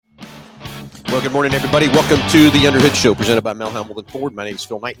Well, good morning, everybody. Welcome to the Underhood Show presented by Hambelton Ford. My name is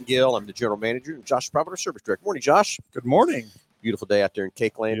Phil Nightingale. I'm the general manager, and Josh Provider, service director. Morning, Josh. Good morning. Beautiful day out there in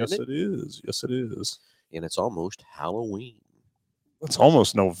Cake Land, Yes, isn't it? it is. Yes, it is. And it's almost Halloween. It's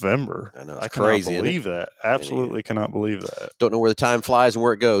almost November. I know, it's I crazy, cannot believe that. Absolutely cannot believe that. Don't know where the time flies and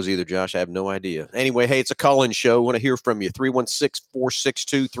where it goes either, Josh. I have no idea. Anyway, hey, it's a call-in show. I want to hear from you.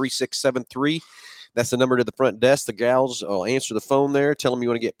 316-462-3673. That's the number to the front desk. The gals will answer the phone there. Tell them you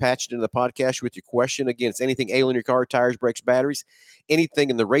want to get patched into the podcast with your question. Again, it's anything ailing your car, tires, brakes, batteries, anything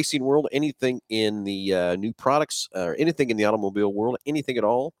in the racing world, anything in the new products, or anything in the automobile world, anything at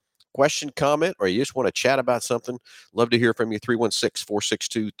all. Question, comment, or you just want to chat about something. Love to hear from you.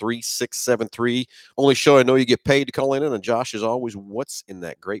 316-462-3673. Only show I know you get paid to call in. And Josh, as always, what's in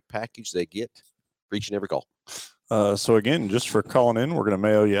that great package they get for each and every call? So again, just for calling in, we're going to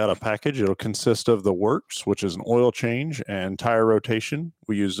mail you out a package. It'll consist of the works, which is an oil change and tire rotation.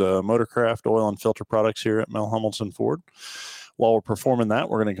 We use Motorcraft oil and filter products here at Hambelton Ford. While we're performing that,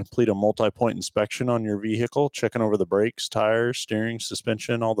 we're going to complete a multi-point inspection on your vehicle, checking over the brakes, tires, steering,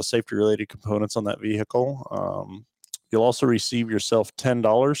 suspension, all the safety-related components on that vehicle. You'll also receive yourself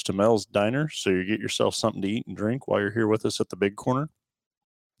 $10 to Mel's Diner, so you get yourself something to eat and drink while you're here with us at the Big Corner.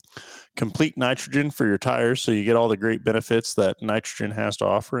 Complete nitrogen for your tires, so you get all the great benefits that nitrogen has to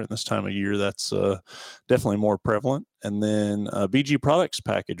offer. And this time of year, that's definitely more prevalent. And then a BG Products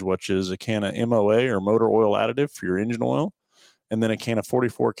package, which is a can of MOA or motor oil additive for your engine oil, and then a can of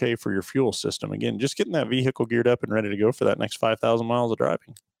 44K for your fuel system. Again, just getting that vehicle geared up and ready to go for that next 5,000 miles of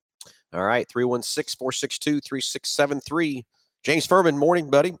driving. All right, 316-462-3673. James Furman, morning,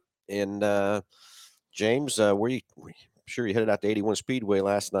 buddy. And James, sure you headed out to 81 Speedway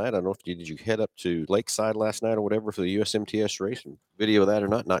last night. I don't know if did you head up to Lakeside last night or whatever for the USMTS race and video of that or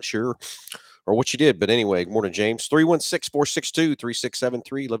not sure, or what you did. But anyway, good morning, James.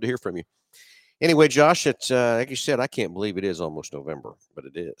 316-462-3673. Love to hear from you. Anyway, Josh, it's like you said, I can't believe it is almost November, but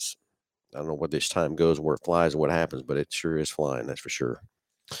it is. I don't know where this time goes, where it flies, and what happens, but it sure is flying, that's for sure.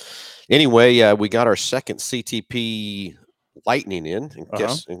 Anyway, we got our second CTP Lightning in, and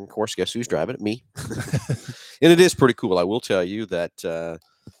of course, guess who's driving it? Me. And it is pretty cool. I will tell you that the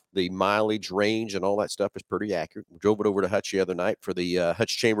mileage range and all that stuff is pretty accurate. We drove it over to Hutch the other night for the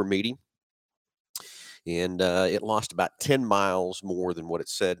Hutch Chamber meeting, and it lost about 10 miles more than what it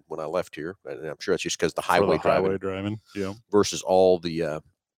said when I left here. And I'm sure it's just because the highway driving, yeah, versus all the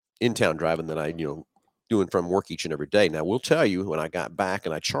in-town driving that I, doing from work each and every day. Now, we'll tell you, when I got back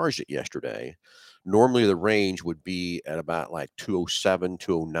and I charged it yesterday, normally the range would be at about like 207,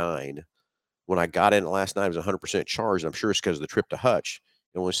 209. When I got in last night, it was 100% charged. I'm sure it's because of the trip to Hutch.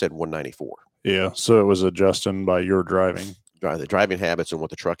 It only said 194. Yeah, so it was adjusting by your driving. The driving habits and what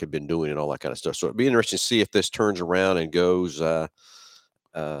the truck had been doing and all that kind of stuff. So it'd be interesting to see if this turns around and goes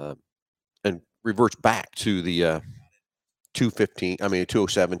and reverts back to the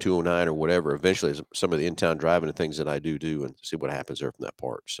 207, 209 or whatever. Eventually, some of the in-town driving and things that I do and see what happens there from that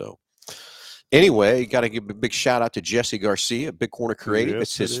part. So anyway, got to give a big shout out to Jesse Garcia, Big Corner Creative.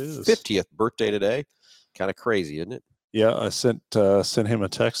 Yes, it's his 50th birthday today. Kind of crazy, isn't it? Yeah, I sent him a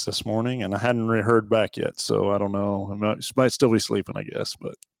text this morning, and I hadn't really heard back yet, so I don't know. He might still be sleeping, I guess.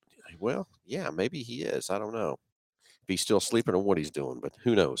 But well, yeah, maybe he is. I don't know if he's still sleeping or what he's doing, but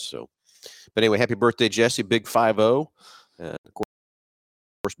who knows? So, but anyway, happy birthday, Jesse! Big 5-0. Of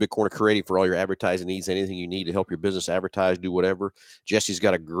course, Big Corner Creative for all your advertising needs. Anything you need to help your business advertise, do whatever. Jesse's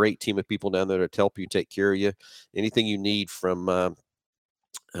got a great team of people down there to help you, take care of you. Anything you need from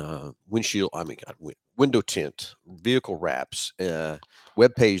window tint, vehicle wraps,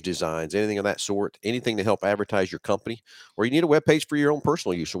 web page designs, anything of that sort, anything to help advertise your company, or you need a web page for your own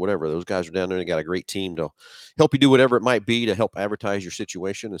personal use or whatever. Those guys are down there and got a great team to help you do whatever it might be to help advertise your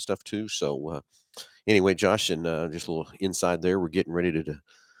situation and stuff too. So anyway, Josh, and just a little inside there, we're getting ready to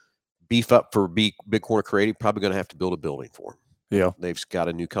beef up for Big Corner Creative. Probably going to have to build a building for them. Yeah, they've got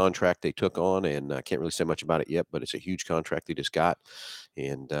a new contract they took on, and I can't really say much about it yet, but it's a huge contract they just got,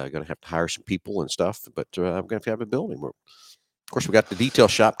 and going to have to hire some people and stuff. But I'm going to have a building. Of course, we got the detail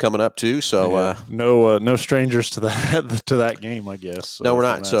shop coming up too. So yeah. No strangers to that game, I guess. No, we're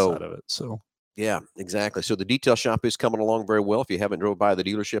not. So side of it, so yeah, exactly. So the detail shop is coming along very well. If you haven't drove by the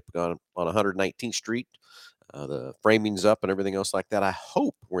dealership on 119th Street, the framing's up and everything else like that. I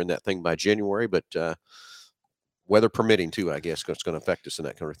hope we're in that thing by January, but weather permitting too, I guess, because it's going to affect us and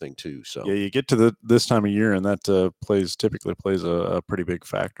that kind of thing too. So yeah, you get to this time of year, and that typically plays a pretty big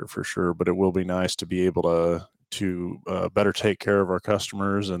factor for sure. But it will be nice to be able to better take care of our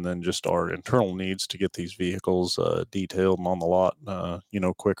customers, and then just our internal needs to get these vehicles detailed and on the lot,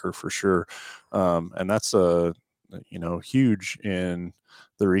 quicker for sure. And that's huge in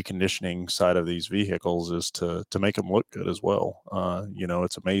reconditioning side of these vehicles is to make them look good as well.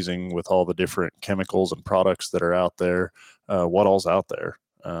 It's amazing with all the different chemicals and products that are out there, what all's out there.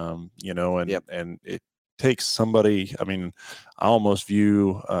 Yep. And it takes somebody. I mean, I almost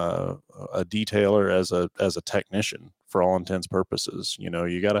view a detailer as a technician for all intents purposes.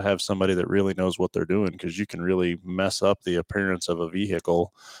 You got to have somebody that really knows what they're doing, because you can really mess up the appearance of a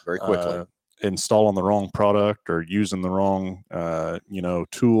vehicle very quickly. Installing the wrong product or using the wrong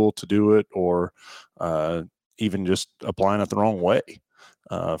tool to do it, or even just applying it the wrong way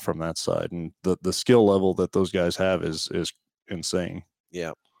from that side. And the skill level that those guys have is insane.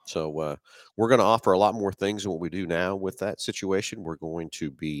 Yeah. So we're going to offer a lot more things than what we do now with that situation. We're going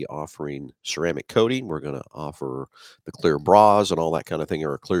to be offering ceramic coating. We're going to offer the clear bras and all that kind of thing,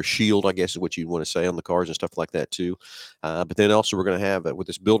 or a clear shield, I guess is what you'd want to say, on the cars and stuff like that too. But then also we're going to have, with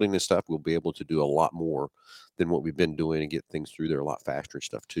this building and stuff, we'll be able to do a lot more than what we've been doing and get things through there a lot faster and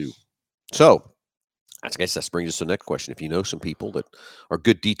stuff too. So I guess that brings us to the next question. If you know some people that are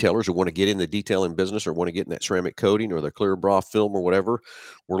good detailers or want to get in the detailing business, or want to get in that ceramic coating or the clear bra film or whatever,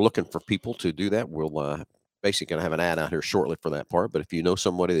 we're looking for people to do that. We'll basically going to have an ad out here shortly for that part. But if you know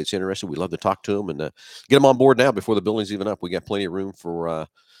somebody that's interested, we'd love to talk to them and get them on board now before the building's even up. We got plenty of room for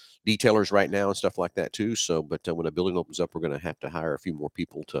detailers right now and stuff like that too. So, but when the building opens up, we're going to have to hire a few more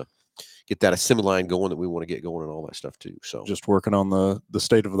people to get that assembly line going that we want to get going and all that stuff too. So just working on the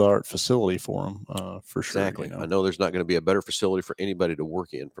state of the art facility for them for sure. Exactly. I know there's not going to be a better facility for anybody to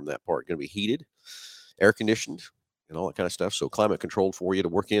work in from that part. Going to be heated, air conditioned, and all that kind of stuff. So climate controlled for you to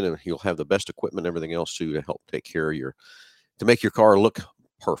work in, and you'll have the best equipment and everything else too to help take care of to make your car look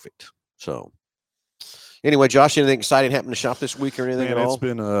perfect. So anyway, Josh, anything exciting happened to shop this week or anything at all? It's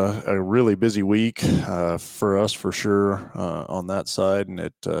been a really busy week for us for sure on that side, and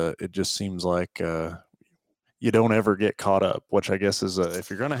it just seems like you don't ever get caught up, which I guess is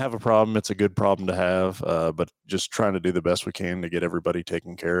if you're going to have a problem, it's a good problem to have. But just trying to do the best we can to get everybody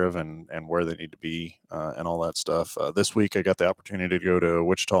taken care of and where they need to be and all that stuff. This week, I got the opportunity to go to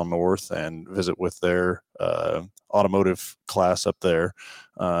Wichita North and visit with their automotive class up there.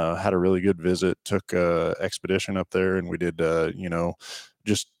 Had a really good visit. Took expedition up there, and we did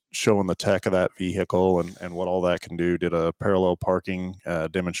just showing the tech of that vehicle and what all that can do. Did a parallel parking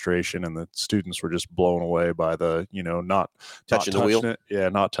demonstration, and the students were just blown away by the not touching the wheel.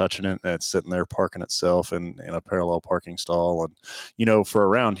 Not touching it. It's sitting there parking itself in a parallel parking stall. And for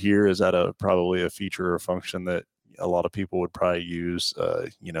around here, is that probably a feature or function that a lot of people would probably use?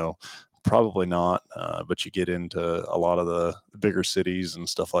 Probably not, but you get into a lot of the bigger cities and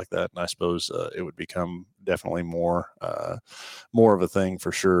stuff like that, and I suppose it would become definitely more of a thing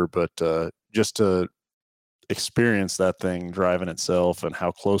for sure. But just to experience that thing driving itself and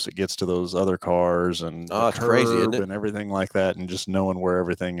how close it gets to those other cars and it's crazy, isn't it? And everything like that, and just knowing where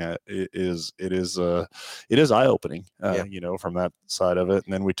everything it is eye-opening from that side of it.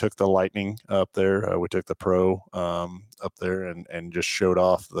 And then we took the Lightning up there, we took the Pro up there and just showed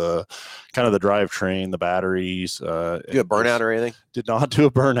off the kind of the drivetrain, the batteries. Do a burnout or anything? Did not do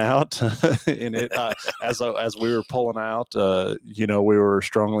a burnout in it. As we were pulling out, we were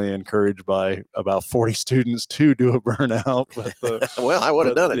strongly encouraged by about 40 students to do a burnout. But, well, I would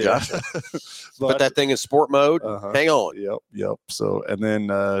have done it, Josh. Put that thing in sport mode. Hang on. Yep. So, and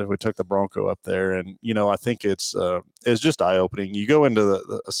then we took the Bronco up there, and I think it's just eye opening. You go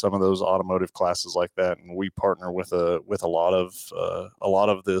into some of those automotive classes like that, and we partner with a lot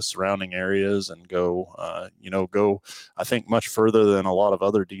of the surrounding areas, and go I think much further than a lot of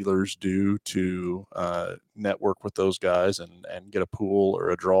other dealers do to network with those guys and get a pool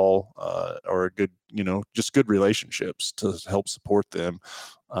or a draw or a good just good relationships to help support them,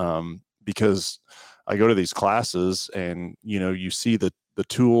 because I go to these classes and you see the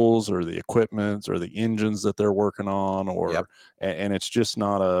tools or the equipment or the engines that they're working on, and it's just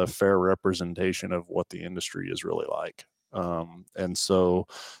not a fair representation of what the industry is really like. And so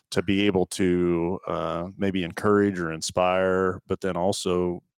to be able to maybe encourage or inspire, but then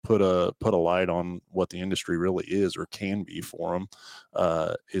also put a light on what the industry really is or can be for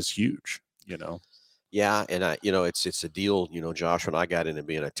them is huge. Yeah, and it's a deal. Josh, when I got into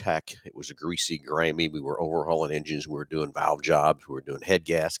being a tech, it was a greasy, grimy. We were overhauling engines. We were doing valve jobs. We were doing head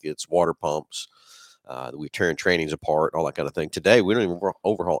gaskets, water pumps. We tearing trainings apart, all that kind of thing. Today, we don't even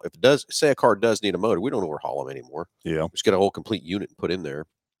overhaul. If it does, say a car does need a motor, we don't overhaul them anymore. Yeah, just get a whole complete unit and put in there.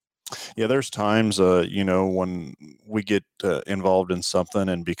 Yeah, there's times, when we get involved in something,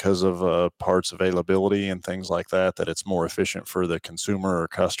 and because of parts availability and things like that, that it's more efficient for the consumer or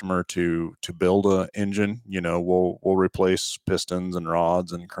customer to build a engine. We'll replace pistons and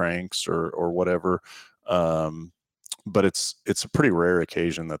rods and cranks or whatever. but it's a pretty rare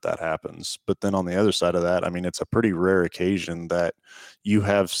occasion that happens. But then on the other side of that, I mean, it's a pretty rare occasion that you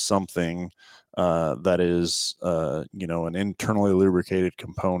have something that is, an internally lubricated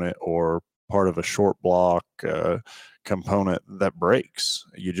component or part of a short block component that breaks.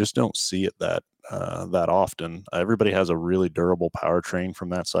 You just don't see it that often. Everybody has a really durable powertrain from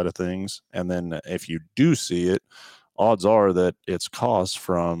that side of things. And then if you do see it, odds are that it's caused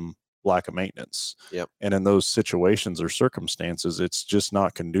from lack of maintenance. Yep. And in those situations or circumstances, it's just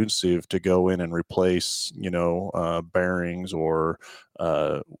not conducive to go in and replace, bearings or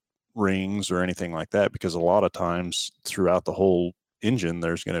rings or anything like that, because a lot of times throughout the whole engine,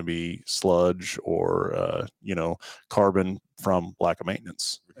 there's going to be sludge or, carbon from lack of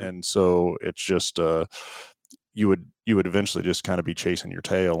maintenance. And so it's just, you would eventually just kind of be chasing your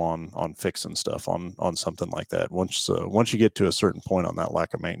tail on fixing stuff on something like that. Once you get to a certain point on that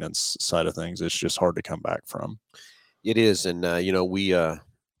lack of maintenance side of things, it's just hard to come back from. It is. And,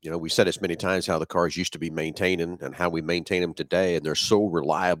 we said this many times, how the cars used to be maintaining and how we maintain them today. And they're so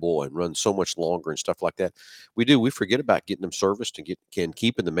reliable and run so much longer and stuff like that. We forget about getting them serviced and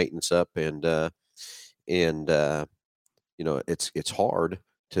keeping the maintenance up. And it's hard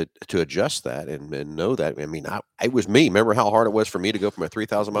to adjust that and know that. I mean, it was me. Remember how hard it was for me to go from a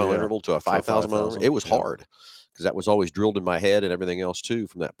 3,000 mile interval to a 5,000 mile interval? It was hard, because that was always drilled in my head and everything else too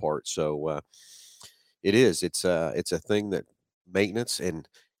from that part. So it is. It's a thing that maintenance, and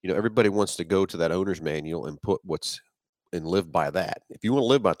everybody wants to go to that owner's manual and put and live by that. If you want to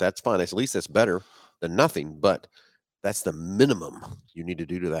live by that, that's fine. At least that's better than nothing. But that's the minimum you need to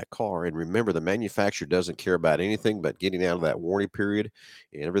do to that car. And remember, the manufacturer doesn't care about anything but getting out of that warranty period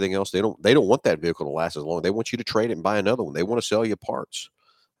and everything else. They don't want that vehicle to last as long. They want you to trade it and buy another one. They want to sell you parts.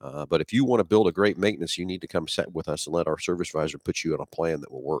 But if you want to build a great maintenance, you need to come sit with us and let our service advisor put you on a plan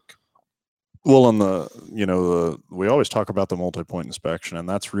that will work. Well, we always talk about the multi-point inspection, and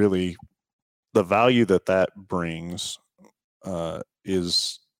that's really the value that brings.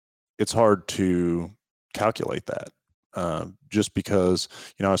 It's hard to calculate that. Just because,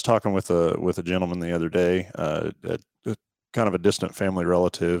 I was talking with a gentleman the other day, a kind of a distant family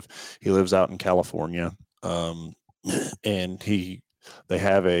relative. He lives out in California, and they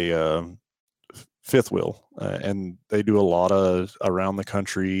have a fifth wheel, and they do a lot of around the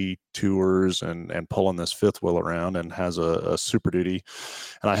country tours and pulling this fifth wheel around, and has a Super Duty.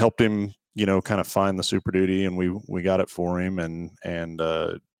 And I helped him, kind of find the Super Duty, and we got it for him and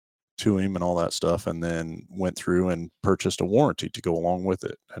to him and all that stuff, and then went through and purchased a warranty to go along with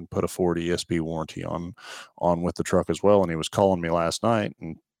it and put a Ford ESP warranty on with the truck as well. And he was calling me last night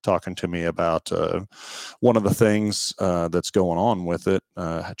and talking to me about one of the things that's going on with it.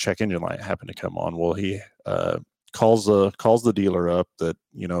 Check engine light happened to come on. Well, he calls the dealer up that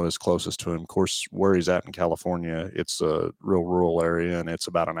is closest to him. Of course, where he's at in California, it's a real rural area, and it's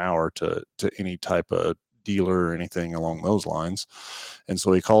about an hour to any type of dealer or anything along those lines. And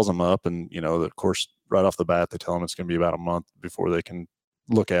so he calls them up, and of course, right off the bat, they tell him it's going to be about a month before they can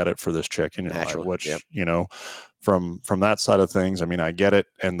look at it for this check engine light, which from that side of things, I mean, I get it,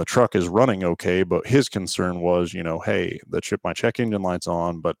 and the truck is running okay, but his concern was, hey, my check engine light's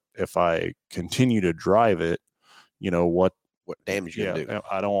on, but if I continue to drive it, what damage you can do.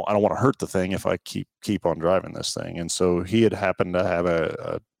 I don't want to hurt the thing if I keep on driving this thing. And so he had happened to have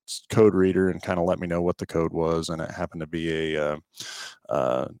a code reader and kind of let me know what the code was, and it happened to be a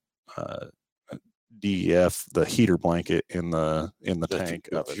DEF, the heater blanket in the tank,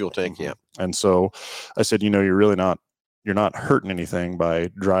 fuel tank. Yeah. And so I said, you're not hurting anything by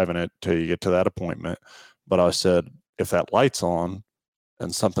driving it till you get to that appointment. But I said, if that light's on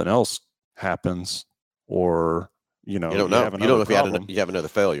and something else happens, or you don't know if you have another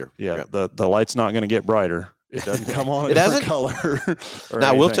failure. Yeah. The light's not going to get brighter. It doesn't come on a different color.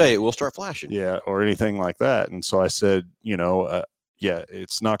 Now, we'll tell you, it will start flashing. Yeah, or anything like that. And so I said,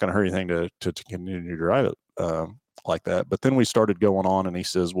 it's not going to hurt anything to continue to drive it like that. But then we started going on, and he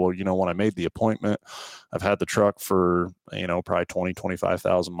says, well, when I made the appointment, I've had the truck for, probably 20,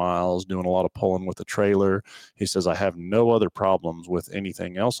 25,000 miles, doing a lot of pulling with the trailer. He says, I have no other problems with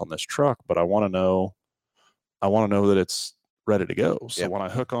anything else on this truck, but I want to know that it's ready to go. So when I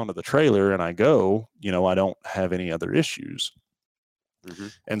hook onto the trailer and I go, I don't have any other issues. Mm-hmm.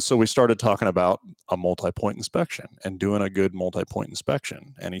 And so we started talking about a multi-point inspection and doing a good multi-point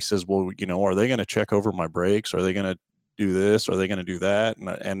inspection. And he says, well, are they going to check over my brakes? Are they going to do this? Are they going to do that?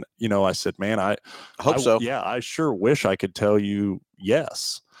 And I said, man, I hope so. Yeah, I sure wish I could tell you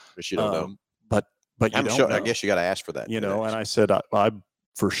yes. But you don't know. But I'm sure, I guess you got to ask for that. And I said, I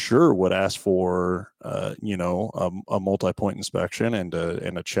for sure would ask for, a multi-point inspection and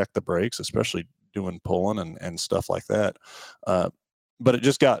to check the brakes, especially doing pulling and stuff like that. But it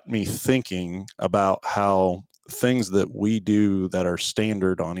just got me thinking about how things that we do that are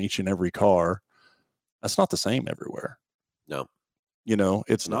standard on each and every car, that's not the same everywhere. No,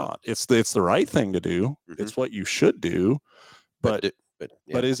 it's not. It's the right thing to do. It's what you should do. But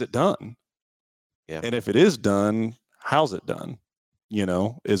is it done? Yeah. And if it is done, how's it done?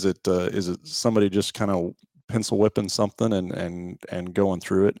 Is it somebody just kind of pencil whipping something and going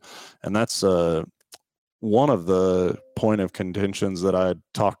through it? And that's one of the point of contentions that I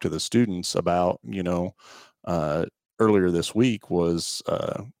talked to the students about, earlier this week was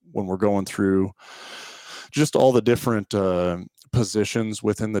when we're going through just all the different positions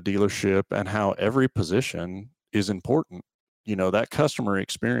within the dealership and how every position is important. That customer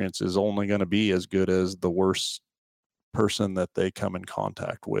experience is only going to be as good as the worst person that they come in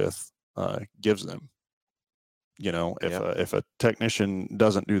contact with gives them. If a technician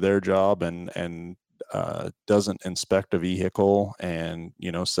doesn't do their job and doesn't inspect a vehicle and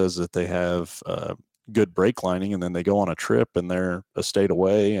says that they have good brake lining, and then they go on a trip and they're a state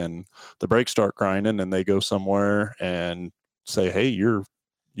away and the brakes start grinding and they go somewhere and say, hey,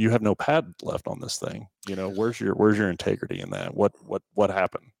 you have no pad left on this thing. Where's your integrity in that? What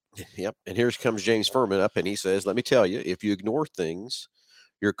happened? Yep. And here comes James Furman up, and he says, let me tell you, if you ignore things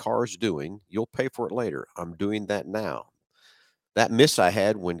your car's doing, you'll pay for it later. I'm doing that now. That miss I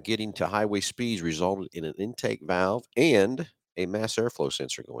had when getting to highway speeds resulted in an intake valve and a mass airflow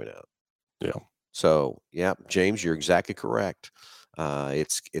sensor going out. Yeah. So, yeah, James, you're exactly correct.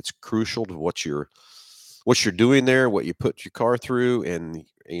 It's crucial to what you're doing there, what you put your car through, and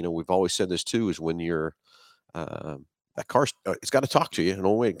we've always said this too: is when you're that car, it's got to talk to you, and the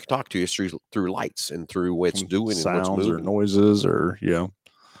only way it can talk to you is through lights and through what it's doing and what's moving, or noises, or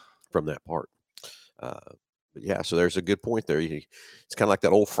from that part. But yeah, so there's a good point there. It's kind of like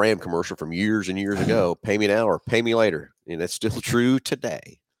that old Fram commercial from years and years ago: "Pay me now or pay me later," and that's still true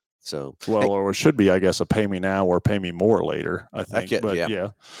today. So, or it should be, I guess, a pay me now or pay me more later, I think.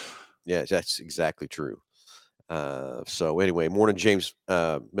 Yeah, that's exactly true. So anyway, morning, James.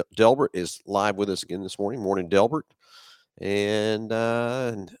 Delbert is live with us again this morning. Morning, Delbert. And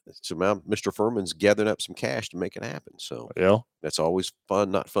so now Mr. Furman's gathering up some cash to make it happen. So that's always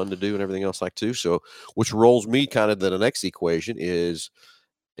fun, not fun to do, and everything else like too. So, which rolls me kind of to the next equation is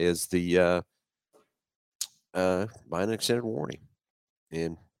the buying an extended warranty.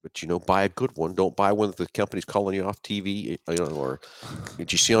 But buy a good one. Don't buy one that the company's calling you off TV, or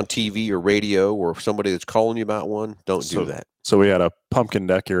did you see on TV or radio, or somebody that's calling you about one. Don't do that. So we had a pumpkin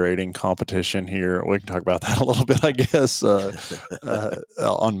decorating competition here. We can talk about that a little bit, I guess.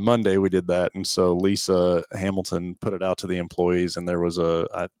 On Monday we did that, and so Lisa Hambelton put it out to the employees, and there was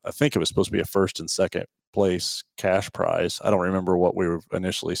I think it was supposed to be a first and second place cash prize. I don't remember what we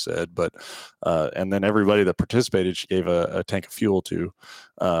initially said, but and then everybody that participated, she gave a tank of fuel to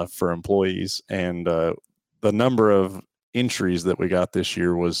for employees, and the number of entries that we got this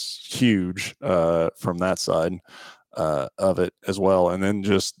year was huge from that side of it as well. And then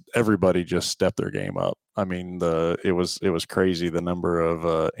just everybody just stepped their game up. I mean, it was crazy, the number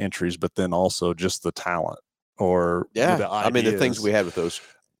of entries, but then also just the talent or the ideas, the things we had with those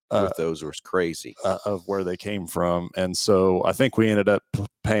was crazy of where they came from. And so I think we ended up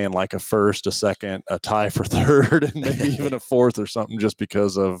paying like a first, a second, a tie for third, and maybe even a fourth or something, just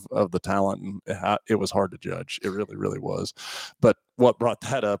because of the talent. And it was hard to judge. It really, really was. But what brought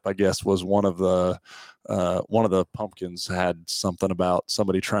that up, I guess, was one of the pumpkins had something about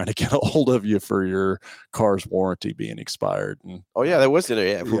somebody trying to get a hold of you for your car's warranty being expired. And, that was in it.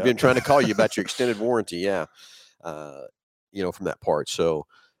 Yeah. We've been trying to call you about your extended warranty. Yeah. From that part. So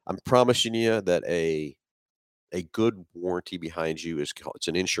I'm promising you that a good warranty behind you it's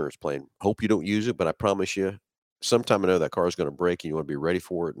an insurance plan. Hope you don't use it, but I promise you, sometime I know that car is going to break, and you want to be ready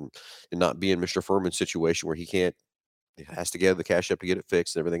for it, and not be in Mr. Furman's situation where he has to gather the cash up to get it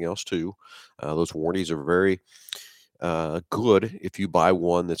fixed and everything else too. Those warranties are very good if you buy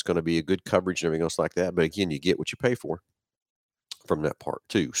one that's going to be a good coverage and everything else like that. But again, you get what you pay for from that part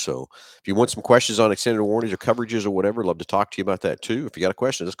too. So if you want some questions on extended warranties or coverages or whatever, I'd love to talk to you about that too. If you got a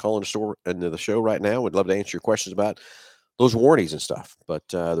question, just call into the show right now. We'd love to answer your questions about those warranties and stuff. But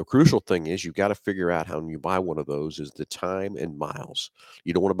the crucial thing is you've got to figure out how, when you buy one of those, is the time and miles.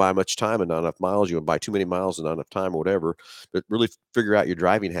 You don't want to buy much time and not enough miles. You want to buy too many miles and not enough time or whatever. But really figure out your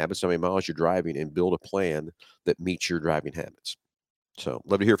driving habits, how many miles you're driving, and build a plan that meets your driving habits. So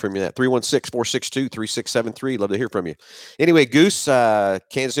love to hear from you. That 316-462-3673. Love to hear from you. Anyway, Goose,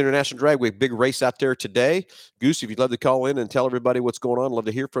 Kansas International Dragway, big race out there today. Goose, if you'd love to call in and tell everybody what's going on, love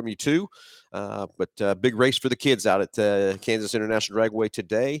to hear from you too. But big race for the kids out at Kansas International Dragway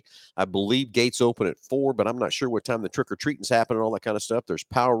today. I believe gates open at 4, but I'm not sure what time the trick-or-treating's happening and all that kind of stuff. There's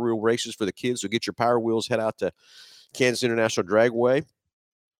power wheel races for the kids, so get your power wheels, head out to Kansas International Dragway.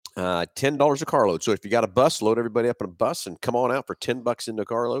 $10 a carload. So if you got a bus, load everybody up in a bus and come on out for $10 in the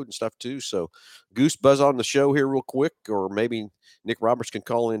carload and stuff too. So Goose, buzz on the show here real quick, or maybe Nick Roberts can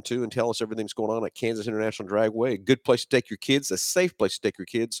call in too and tell us everything's going on at Kansas International Dragway. A good place to take your kids, a safe place to take your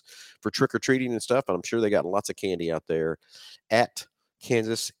kids for trick-or-treating and stuff. And I'm sure they got lots of candy out there at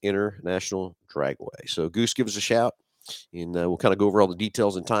Kansas International Dragway. So Goose, give us a shout. And we'll kind of go over all the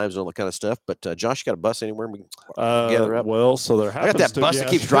details and times and all that kind of stuff. But Josh, you got a bus anywhere we can gather up? Well, so there happens I got that bus that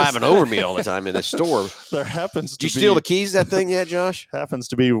keeps driving over me all the time in the store. There happens to be. Did you steal the keys to that thing yet, Josh? Happens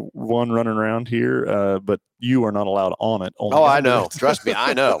to be one running around here, but you are not allowed on it. Oh, I know. Trust me,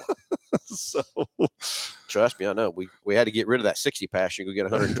 I know. So, trust me, I know. We had to get rid of that 60 passenger. We get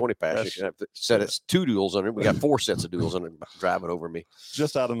 120 passenger. You have to set it's 2 duals on it. We got 4 sets of duals on it driving over me.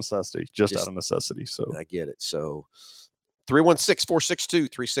 Just out of necessity. Just out of necessity. So I get it. So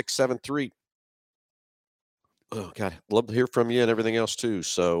 316-462-3673. Oh, God, love to hear from you and everything else too.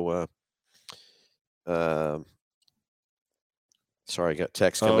 So, sorry, I got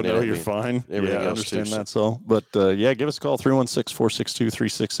text coming in. Oh, no, you're fine. Everything else I understand too, that. So, but yeah, give us a call,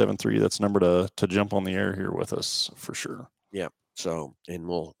 316-462-3673. That's the number to jump on the air here with us for sure. Yeah. So, and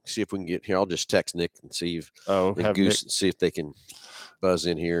we'll see if we can get here. I'll just text Nick and see if have Goose Nick, and see if they can buzz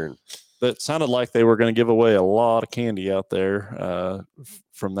in here. And that sounded like they were going to give away a lot of candy out there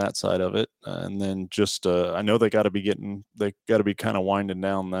from that side of it. And then just, I know they got to be kind of winding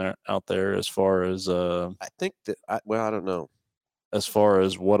down out there as far as, I think that, I don't know. As far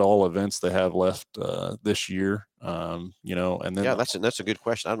as what all events they have left this year, and then. Yeah, that's a good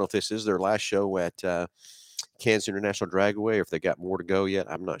question. I don't know if this is their last show at Kansas International Dragway or if they got more to go yet.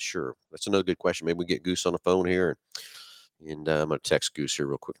 I'm not sure. That's another good question. Maybe we get Goose on the phone here. And I'm going to text Goose here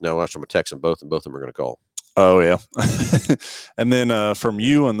real quick. No, I'm going to text them both, and both of them are going to call. Oh, yeah. And then from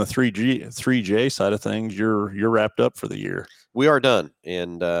you on the 3J side of things, you're wrapped up for the year. We are done.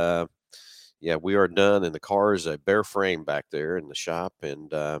 And, we are done. And the car is a bare frame back there in the shop.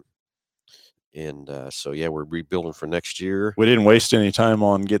 And so, we're rebuilding for next year. We didn't waste any time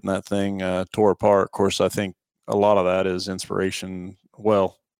on getting that thing tore apart. Of course, I think a lot of that is inspiration.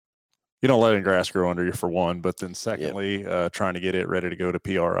 Well, you don't let any grass grow under you for one, but then secondly, trying to get it ready to go to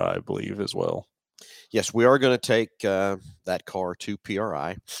PRI, I believe, as well. Yes, we are going to take that car to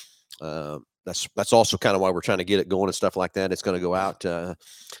PRI. That's also kind of why we're trying to get it going and stuff like that. It's going to go out to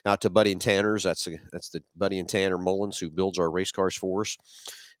Buddy and Tanner's. That's the Buddy and Tanner Mullins who builds our race cars for us.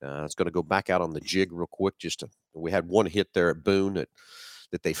 It's going to go back out on the jig real quick. We had one hit there at Boone that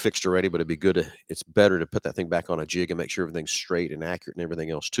they fixed already, but it'd be good. It's better to put that thing back on a jig and make sure everything's straight and accurate and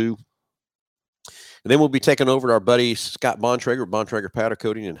everything else too. And then we'll be taking over to our buddy Scott Bontrager Powder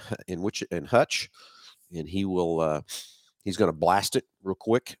Coating in Hutch, and he will he's going to blast it real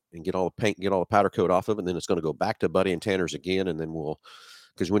quick and get all the paint, get all the powder coat off of it, and then it's going to go back to Buddy and Tanner's again, and then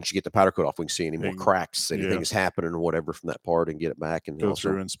because once you get the powder coat off, we can see any more cracks, anything is happening or whatever from that part, and get it back and go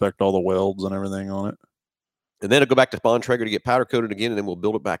through, inspect all the welds and everything on it, and then it'll go back to Bontrager to get powder coated again, and then we'll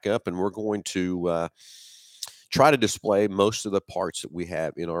build it back up, and we're going to try to display most of the parts that we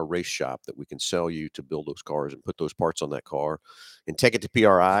have in our race shop that we can sell you to build those cars and put those parts on that car and take it to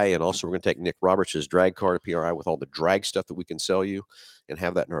PRI. And also we're going to take Nick Roberts' drag car to PRI with all the drag stuff that we can sell you and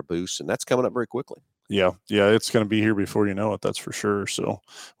have that in our booths. And that's coming up very quickly. Yeah. It's going to be here before you know it. That's for sure. So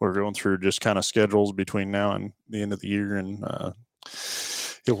we're going through just kind of schedules between now and the end of the year. And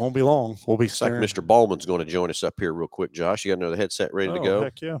it won't be long. We'll be like Mr. Ballman's going to join us up here real quick. Josh, you got another headset ready to go?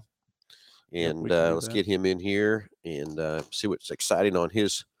 Heck yeah. And let's get him in here and see what's exciting on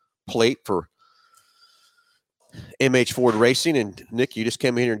his plate for MH Ford Racing. And Nick, you just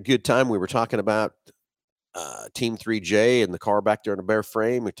came in here in good time. We were talking about Team 3J and the car back there in the bare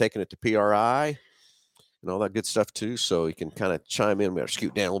frame. We're taking it to PRI and all that good stuff too. So you can kind of chime in. We got to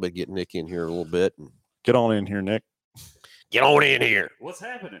scoot down a little bit, get Nick in here a little bit. And get on in here, Nick. Get on in here. What's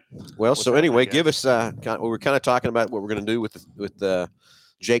happening? Well, so anyway, give us we were kind of talking about what we're going to do with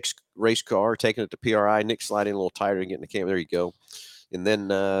Jake's race car, taking it to PRI, Nick sliding a little tighter and getting the camera. There you go. And then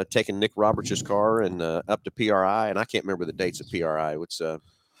taking Nick Roberts' car and up to PRI. And I can't remember the dates of PRI.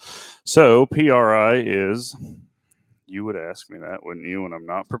 So PRI is, you would ask me that, wouldn't you, when I'm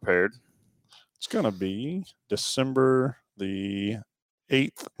not prepared? It's going to be December the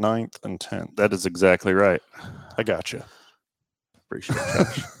 8th, 9th, and 10th. That is exactly right. I got you. Appreciate it,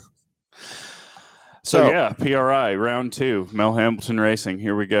 Josh. So yeah, PRI round 2, Mel Hambelton Racing.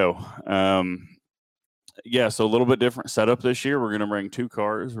 Here we go. Yeah, so a little bit different setup this year. We're going to bring 2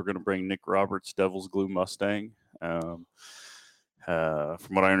 cars. We're going to bring Nick Roberts' Devil's Glue Mustang. From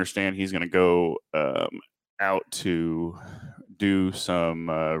what I understand, he's going to go out to do some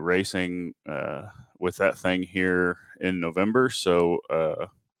racing with that thing here in November. So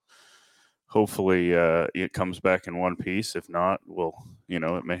hopefully it comes back in one piece. If not, we'll,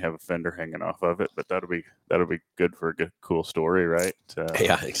 it may have a fender hanging off of it, but that'll be good for a good, cool story, right?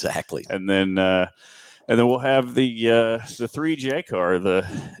 Yeah, exactly. And then we'll have the 3J car, the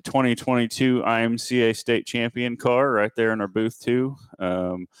 2022 IMCA state champion car, right there in our booth too.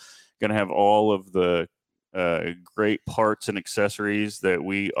 Going to have all of the great parts and accessories that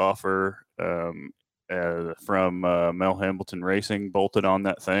we offer from Mel Hambelton Racing bolted on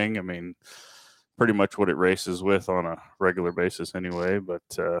that thing. I mean, pretty much what it races with on a regular basis anyway, but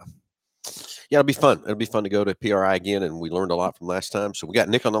yeah, it'll be fun. It'll be fun to go to PRI again, and we learned a lot from last time. So we got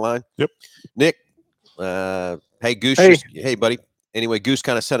Nick on the line. Yep. Nick, hey, Goose. Hey, buddy. Anyway, Goose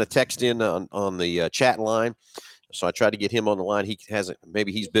kind of sent a text in on the chat line. So I tried to get him on the line. He hasn't.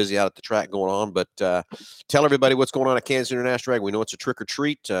 Maybe he's busy out at the track going on. But tell everybody what's going on at Kansas International Drag. We know it's a trick or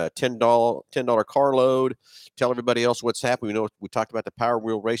treat, $10 car load. Tell everybody else what's happening. We know we talked about the Power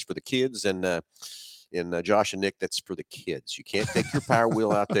Wheel race for the kids, and Josh and Nick, that's for the kids. You can't take your Power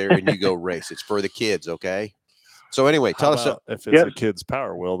Wheel out there and you go race. It's for the kids, okay? So anyway, tell us if it's a kid's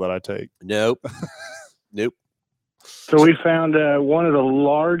Power Wheel that I take. Nope. So we found one of the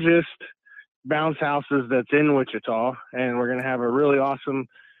largest bounce houses that's in Wichita, and we're going to have a really awesome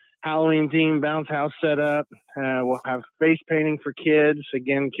Halloween themed bounce house set up. We'll have face painting for kids.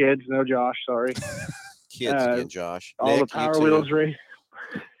 Again, kids, no Josh, sorry. Kids again, Josh. All Nick, the Power Wheels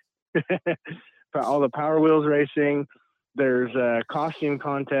all the Power Wheels racing. There's a costume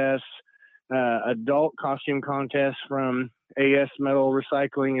contest, adult costume contest from AS Metal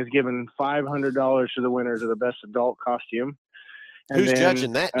Recycling is giving $500 to the winners of the best adult costume. And who's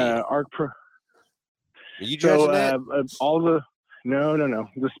judging that? Are you judging that? No.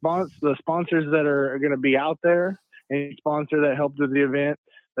 The sponsors that are going to be out there, any sponsor that helped with the event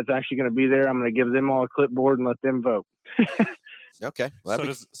that's actually going to be there, I'm going to give them all a clipboard and let them vote. Okay.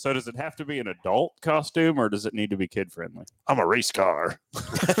 Well, so does it have to be an adult costume, or does it need to be kid friendly? I'm a race car.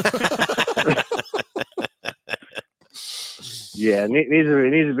 Yeah, it needs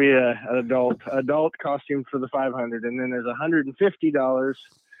to be an adult costume for the 500, and then there's $150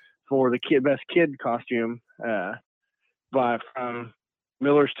 for the best kid costume from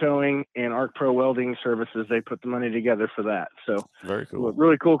Miller's Towing and Arc Pro Welding Services. They put the money together for that. So very cool,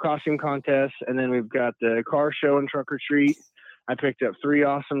 really cool costume contest. And then we've got the car show and trunk or treat. I picked up 3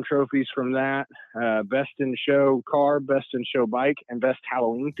 awesome trophies from that: best in show car, best in show bike, and best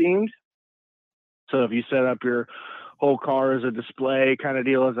Halloween themed. So if you set up your whole car as a display kind of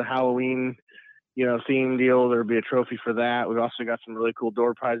deal, as a Halloween, theme deal, there'll be a trophy for that. We've also got some really cool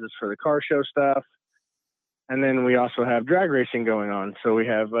door prizes for the car show stuff. And then we also have drag racing going on. So we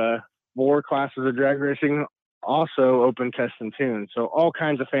have 4 classes of drag racing, also open test and tune. So all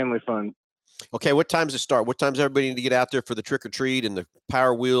kinds of family fun. Okay, what times it start? What times everybody need to get out there for the trick or treat and the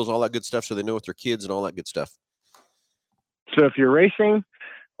Power Wheels, all that good stuff, so they know with their kids and all that good stuff? So if you're racing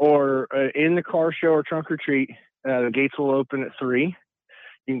or in the car show or trunk or treat, the gates will open at 3.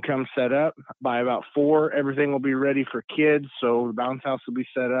 You can come set up. By about 4, everything will be ready for kids. So the bounce house will be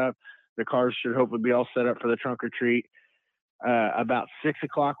set up. The cars should hopefully be all set up for the trunk or treat. About 6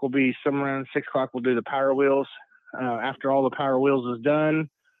 o'clock will be somewhere around 6 o'clock. We'll do the Power Wheels. After all the Power Wheels is done,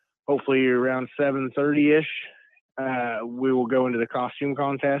 hopefully around 7:30ish, we will go into the costume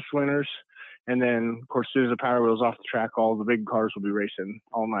contest winners. And then, of course, as soon as the Power Wheels off the track, all the big cars will be racing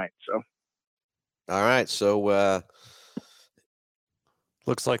all night. So. All right. So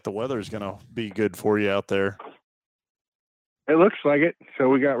looks like the weather is going to be good for you out there. It looks like it. So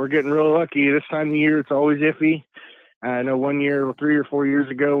we're getting real lucky this time of year. It's always iffy. I know one year, 3 or 4 years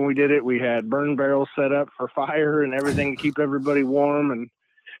ago when we did it, we had burn barrels set up for fire and everything to keep everybody warm, and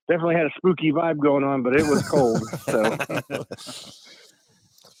definitely had a spooky vibe going on, but it was cold. So.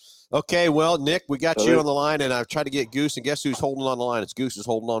 Okay, well, Nick, we got you on the line, and I've tried to get Goose, and guess who's holding on the line? It's Goose is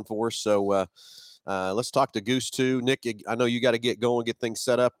holding on for us. So let's talk to Goose too. Nick, I know you got to get going, get things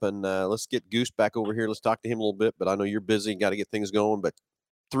set up, and let's get Goose back over here. Let's talk to him a little bit, but I know you're busy and got to get things going. But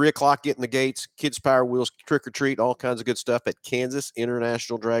 3 o'clock, getting the gates, kids Power Wheels, trick or treat, all kinds of good stuff at Kansas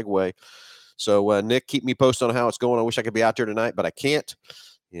International Dragway. So Nick, keep me posted on how it's going. I wish I could be out there tonight, but I can't.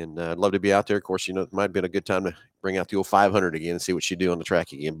 And I'd love to be out there. Of course, it might have been a good time to bring out the old 500 again and see what she'd do on the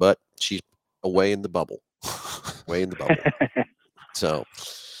track again. But she's away in the bubble. Way in the bubble. So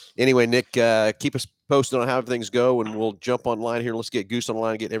anyway, Nick, keep us posted on how things go, and we'll jump online here. Let's get Goose on the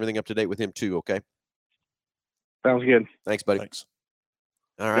line and get everything up to date with him too. Okay. Sounds good. Thanks, buddy. Thanks.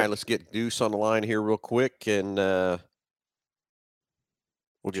 All right, let's get Goose on the line here real quick, and we'll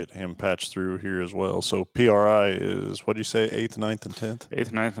get him patched through here as well. So PRI is, what did you say, 8th, 9th, and 10th?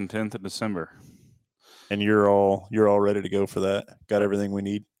 8th, 9th, and 10th of December. And you're all ready to go for that? Got everything we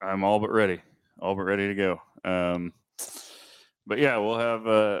need? I'm all but ready. All but ready to go. But yeah, we'll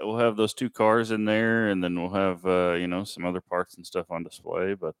have those 2 cars in there, and then we'll have some other parts and stuff on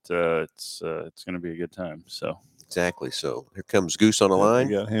display. But it's going to be a good time. So exactly. So here comes Goose on the line.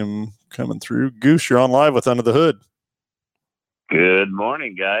 We got him coming through. Goose, you're on live with Under the Hood. Good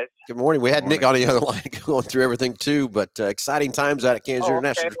morning, guys. Good morning. We had Nick on the other line going through everything too, but exciting times out at Kansas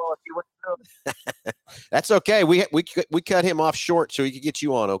International. Okay. Well, if you want to know. That's okay. We cut him off short so he could get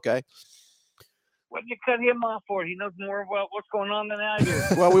you on. Okay. What did you cut him off for? He knows more about what's going on than I do.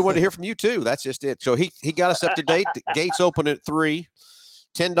 Well, we want to hear from you too. That's just it. So he got us up to date. The gates open at 3,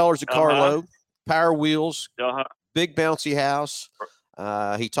 $10 a carload, power wheels, big bouncy house.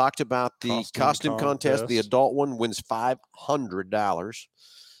 He talked about the costume contest. The adult one wins $500,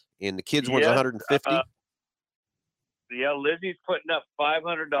 and the kids one's $150. Yeah, Lizzie's putting up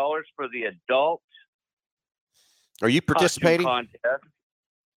 $500 for the adult. Are you participating? Contest.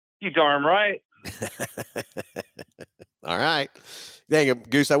 You darn right. All right. Dang it,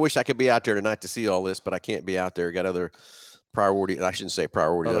 Goose. I wish I could be out there tonight to see all this, but I can't be out there. Got other priority. I shouldn't say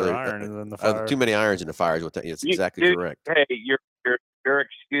priority. Too many irons in the fire is what it's exactly correct. Hey, you're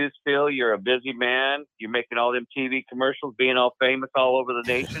excused, Phil. You're a busy man. You're making all them TV commercials, being all famous all over the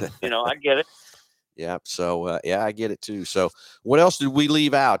nation. I get it. Yeah. So, I get it too. So what else did we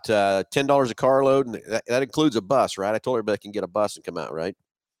leave out? $10 a carload. And that includes a bus, right? I told everybody can get a bus and come out, right?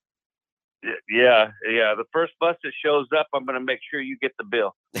 Yeah. The first bus that shows up, I'm going to make sure you get the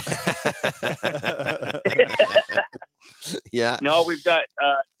bill. Yeah. No, we've got,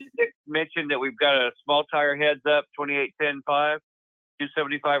 Nick mentioned that we've got a small tire heads up, 28-10-5,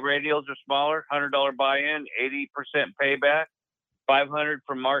 275 radials or smaller, $100 buy-in, 80% payback, $500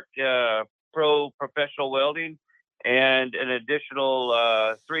 from Mark Pro Professional Welding, and an additional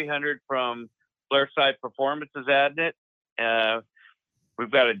 $300 from Blairside Performance is adding it. We've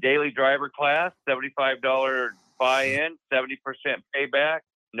got a daily driver class, $75 buy-in, 70% payback,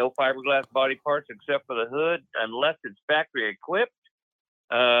 no fiberglass body parts except for the hood, unless it's factory equipped.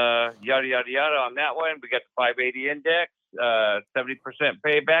 Yada, yada, yada on that one. We got the 580 index, 70%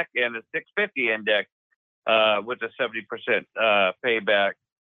 payback, and the 650 index with a 70% payback.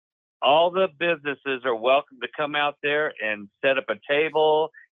 All the businesses are welcome to come out there and set up a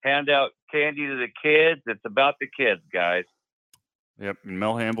table, hand out candy to the kids. It's about the kids, guys. Yep, and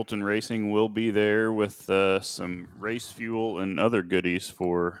Mel Hambelton Racing will be there with some race fuel and other goodies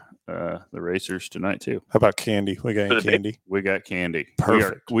for the racers tonight too. How about candy? We got any candy? We got candy.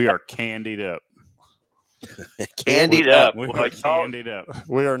 Perfect. We are candied up. Candied up. We are candied up.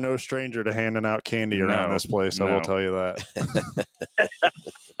 We are no stranger to handing out candy around this place. I will tell you that.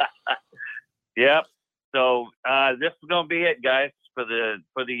 Yep. So this is going to be it, guys, for the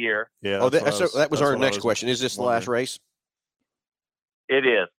year. Yeah. Oh, that was our next question. Is this the last race? It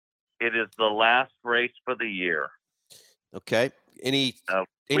is. It is the last race for the year. Okay. Any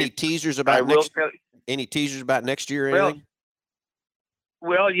teasers about any teasers about next year or anything?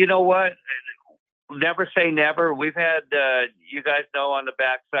 Well, you know what? Never say never. We've had you guys know on the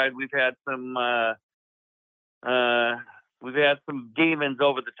backside we've had some demons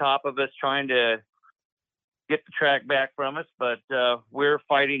over the top of us trying to get the track back from us, but we're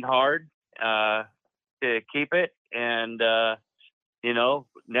fighting hard to keep it, and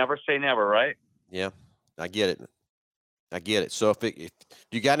never say never, right? Yeah, I get it. So if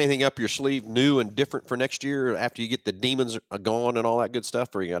you got anything up your sleeve new and different for next year after you get the demons gone and all that good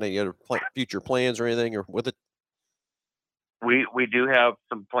stuff, or you got any other future plans or anything or with it? We do have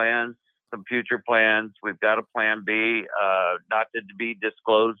some plans, some future plans. We've got a plan B, not to be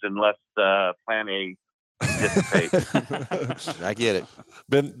disclosed unless plan A dissipates. I get it.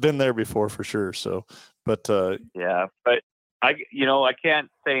 Been there before for sure. So, but yeah, but I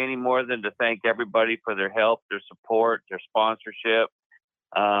can't say any more than to thank everybody for their help, their support, their sponsorship.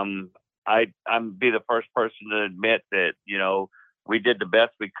 I'm be the first person to admit that, we did the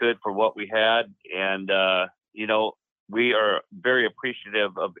best we could for what we had. And, we are very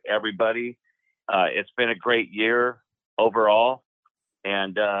appreciative of everybody. It's been a great year overall.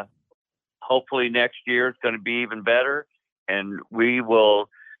 And hopefully next year it's going to be even better. And we'll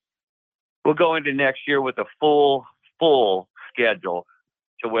go into next year with a full schedule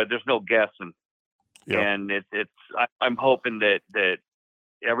to where there's no guessing. And I'm hoping that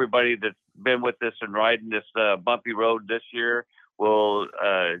everybody that's been with us and riding this bumpy road this year will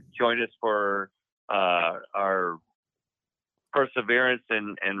join us for our perseverance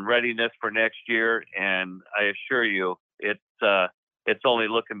and readiness for next year. And I assure you, it's only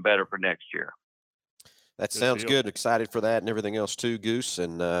looking better for next year. That sounds good. Excited for that and everything else too, Goose.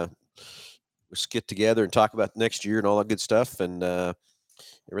 And let's get together and talk about next year and all that good stuff and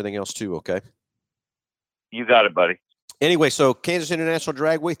everything else too. Okay. You got it, buddy. Anyway, so Kansas International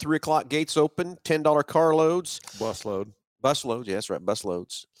Dragway, 3 o'clock gates open, $10 car loads. Bus loads. Yeah, that's right. Bus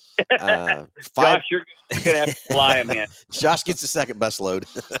loads. Josh, you're going to have to fly them in. Josh gets the second bus load.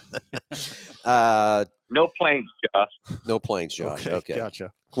 No planes, Josh. No planes, Josh. Okay.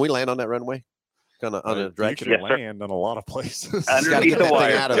 Gotcha. Can we land on that runway? Kind of on a drag You can land on a lot of places. Underneath the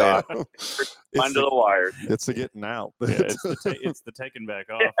wire, out of Josh. there. Under the wires. It's the getting out. It's the taking back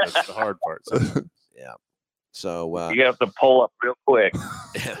off. That's the hard part. So. Yeah. So you have to pull up real quick.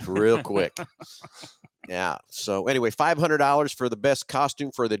 real quick. Yeah. So anyway, $500 for the best costume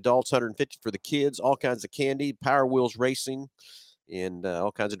for the adults, $150 for the kids, all kinds of candy, Power Wheels racing, and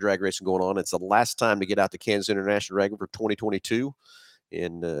all kinds of drag racing going on. It's the last time to get out to Kansas International Dragway for 2022.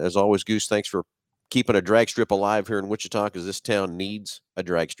 And as always, Goose, thanks for keeping a drag strip alive here in Wichita, because this town needs a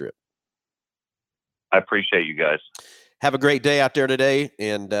drag strip. I appreciate you guys. Have a great day out there today.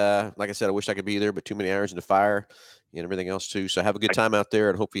 And like I said, I wish I could be there, but too many irons in the fire and everything else too. So have a good time out there,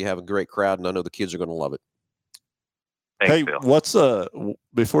 and hopefully you have a great crowd. And I know the kids are going to love it. Thanks, hey, Bill. what's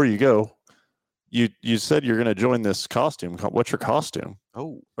before you go, you said you're going to join this costume. What's your costume?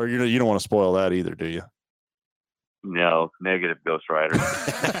 Oh, or you don't want to spoil that either, do you? No, negative, Ghost Rider.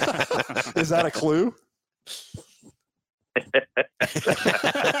 Is that a clue?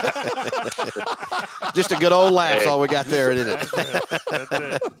 just a good old laugh. All we got there, isn't it?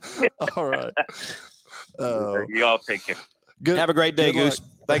 That's it. All right. You all take care. Good. Have a great day, Good Goose. luck.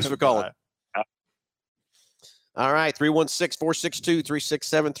 Thanks for calling. Bye. All right,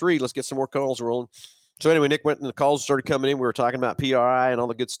 316-462-3673. Let's get some more calls rolling. So anyway, Nick went and the calls started coming in. We were talking about PRI and all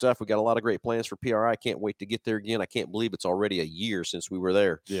the good stuff. We got a lot of great plans for PRI. Can't wait to get there again. I can't believe it's already a year since we were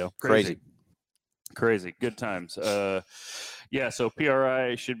there. Yeah. Crazy. Good times. Yeah, so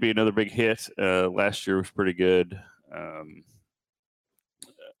PRI should be another big hit. Last year was pretty good.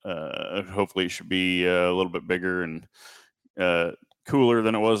 Hopefully it should be a little bit bigger and cooler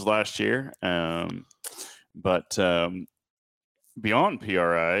than it was last year. But beyond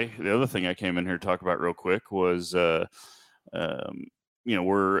PRI, the other thing I came in here to talk about real quick was,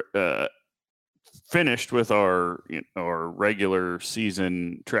 we're finished with our regular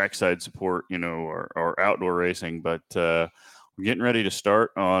season trackside support, our outdoor racing, but we're getting ready to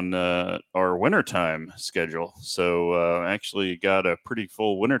start on our wintertime schedule. So actually got a pretty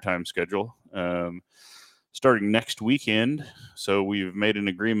full wintertime schedule starting next weekend. So we've made an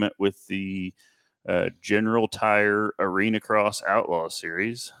agreement with the General Tire Arena Cross Outlaw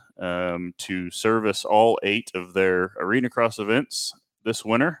Series to service all 8 of their Arena Cross events this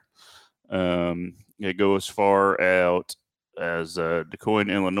winter. It goes as far out as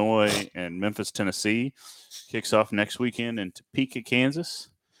DeCoin, Illinois, and Memphis, Tennessee. Kicks off next weekend in Topeka, Kansas.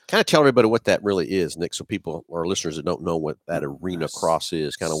 Kind of tell everybody what that really is, Nick, so people or listeners that don't know what that Arena Cross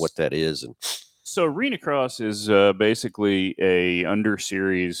is, kind of what that is. And so Arena Cross is basically a under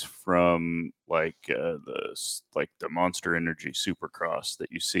series from the Monster Energy Supercross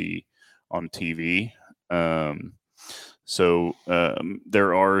that you see on TV. So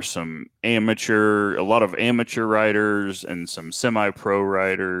there are a lot of amateur riders and some semi-pro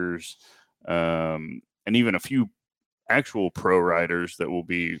riders, and even a few actual pro riders that will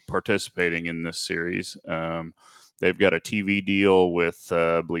be participating in this series. They've got a TV deal with,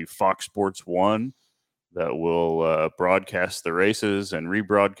 I believe, Fox Sports 1 that will broadcast the races and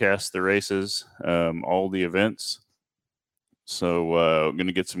rebroadcast the races, all the events. So we're going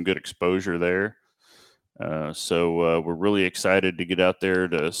to get some good exposure there. So we're really excited to get out there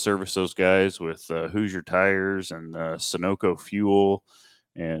to service those guys with Hoosier tires and Sunoco fuel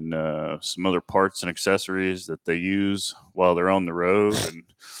and some other parts and accessories that they use while they're on the road. And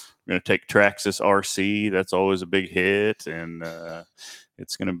we're going to take Traxxas RC. That's always a big hit, and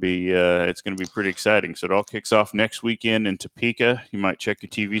it's going to be pretty exciting. So it all kicks off next weekend in Topeka. You might check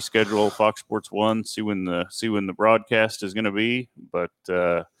your TV schedule, Fox Sports 1, see when the broadcast is going to be, but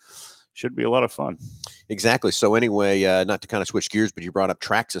should be a lot of fun. Exactly. So anyway, not to kind of switch gears, but you brought up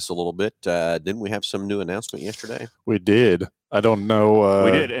Traxxas a little bit. Didn't we have some new announcement yesterday? We did. I don't know.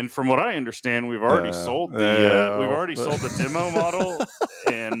 We did, and from what I understand, we've already sold the demo model,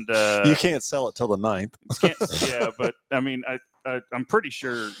 and you can't sell it till the 9th. Yeah, but I mean, I'm pretty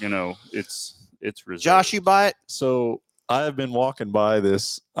sure it's it's reserved. Josh, you buy it? So I have been walking by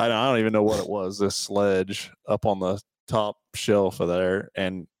this. I don't even know what it was. This sledge up on the top shelf of there,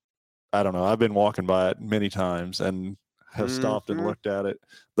 and I don't know. I've been walking by it many times and have stopped and looked at it.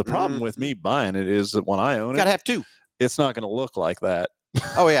 The problem with me buying it is that when I own You gotta it, have two. it's not going to look like that.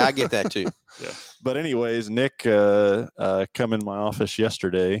 Oh yeah, I get that too. Yeah. But anyways, Nick come in my office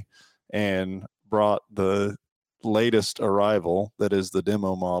yesterday and brought the latest arrival that is the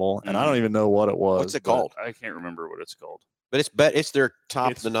demo model, and I don't even know what it was. What's it called? I can't remember what it's called. But it's their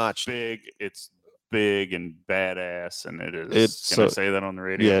top of the notch. It's big and badass, and it is. It's Can I say that on the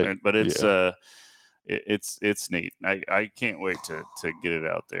radio? Yeah, but it's it's neat. I can't wait to get it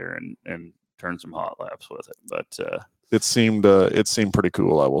out there and turn some hot laps with it. But it seemed pretty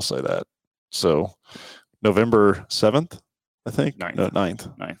cool. I will say that. So November 7th, I think. 9th. No,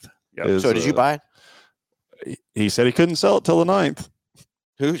 9th. 9th. Yeah. So did you buy it? He said he couldn't sell it till the 9th.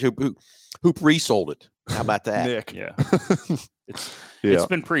 Who pre-sold it? How about that? Nick. Yeah. Yeah. It's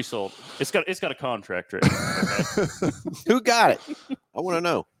been pre-sold. It's got a contract written. Okay? Who got it? I want to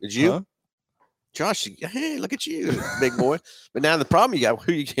know. Did you? Huh? Josh, hey, look at you, big boy. But now the problem you got,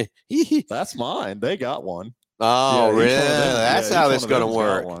 who you get? That's mine. They got one. Oh, Yeah, really? each one of them- That's yeah, how each this one going of to them's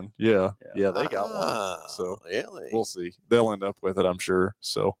got work. one. Yeah, they got Ah, one. So really? we'll see. They'll end up with it, I'm sure.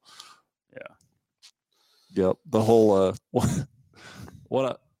 So Yeah. Yep. The whole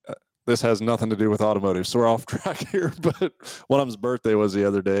this has nothing to do with automotive, so we're off track here. But one of them's birthday was the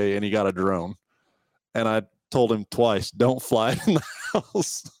other day, and he got a drone. And I told him twice, don't fly it in the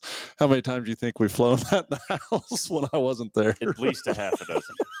house. How many times do you think we've flown that in the house when I wasn't there? At least a half a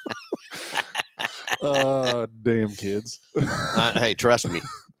dozen. Damn kids. Hey, trust me.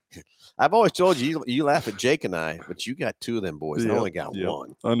 I've always told you, you laugh at Jake and I, but you got two of them boys. I Yep, only got yep.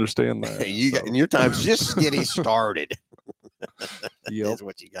 one. Understand that. You got, and your time's just getting started. Yep. That's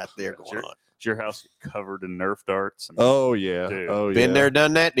what you got there going Sure. on. Is your house covered in Nerf darts? Oh yeah. Dude. Oh yeah. Been there,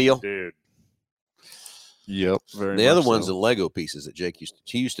 done that deal. Dude. Yep. Very The other much one's so. the Lego pieces that Jake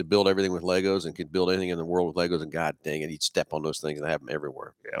used to build everything with Legos and could build anything in the world with Legos. And God dang it, he'd step on those things and have them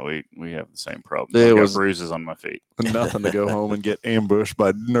everywhere. Yeah, we have the same problem. It I got was- bruises on my feet. Nothing to go home and get ambushed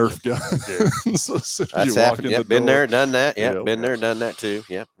by Nerf guns. So as soon as That's you walk happened. in Yep, the been door- there, done that. Yep, Yep. been there, done that too.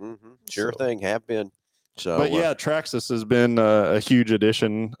 Yep, sure So- thing. Have been. So, But yeah, Traxxas has been a huge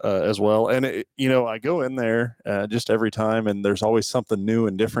addition as well. And, I go in there just every time, and there's always something new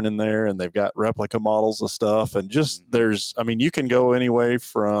and different in there. And they've got replica models of stuff. And just you can go anyway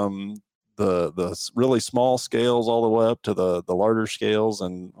from the really small scales all the way up to the larger scales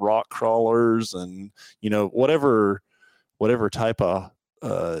and rock crawlers and, whatever type of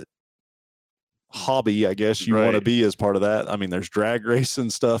hobby, I guess you want to Right. be as part of that. I mean, there's drag racing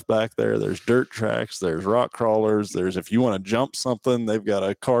stuff back there. There's dirt tracks. There's rock crawlers. There's, if you want to jump something, they've got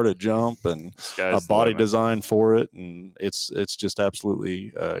a car to jump and a Sky's the body limit. design for it. And it's just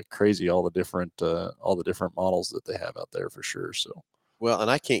absolutely crazy. All the different models that they have out there for sure. So, well,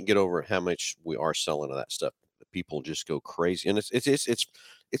 and I can't get over how much we are selling of that stuff. People just go crazy, and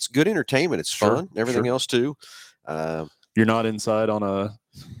it's good entertainment. It's Sure, fun. Everything sure. else too. you're not inside on a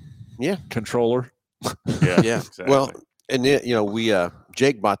controller. Yeah. Yeah. Exactly. Well, and then, we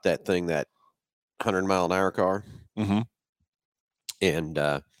Jake bought that thing, that 100-mile-an-hour car, Mm-hmm.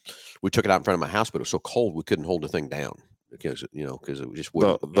 and we took it out in front of my house, but it was so cold we couldn't hold the thing down because it just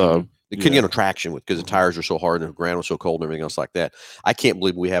wouldn't. It couldn't get no traction because the tires were so hard and the ground was so cold and everything else like that. I can't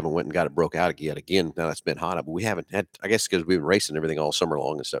believe we haven't went and got it broke out yet again. Now it's been hot, but we haven't had. I guess because we've been racing everything all summer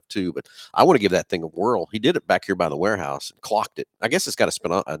long and stuff too. But I want to give that thing a whirl. He did it back here by the warehouse and clocked it. I guess it's got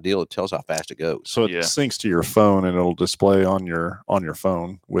a deal that tells how fast it goes. So it Yeah. syncs to your phone and it'll display on your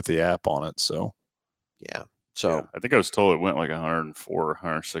phone with the app on it. So Yeah. So Yeah, I think I was told it went like 104 or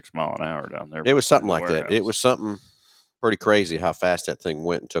 106 mile an hour down there. it was something in the like that. It warehouse. was something pretty crazy how fast that thing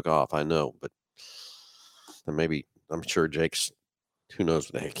went and took off. I know, but maybe I'm sure Jake's, who knows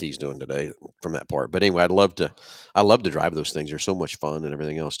what the heck he's doing today from that part. But anyway, I love to drive those things. They're so much fun and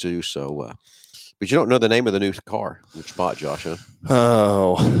everything else too. So, but you don't know the name of the new car, which bought, Josh, huh?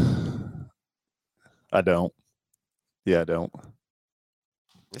 Oh, I don't. Yeah, I don't.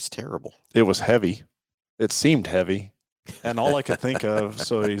 It's terrible. It was heavy. It seemed heavy. And all I could think of,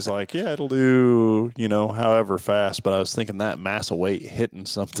 so he's like, yeah, it'll do, however fast. But I was thinking that mass of weight hitting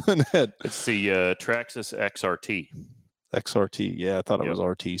something at It's the Traxxas XRT. XRT. Yeah, I thought it Yep. was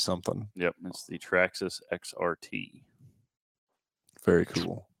RT something. Yep, it's the Traxxas XRT. Very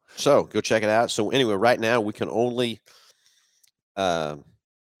cool. So go check it out. So anyway, right now we can only,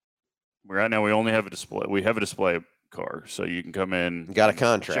 Right now, we only have a display. We have a display car, so you can come in. got a and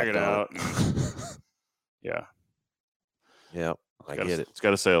contract Check it on it. out. and- yeah. Yeah. I get it. It's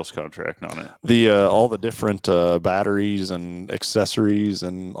got a sales contract on it. The all the different batteries and accessories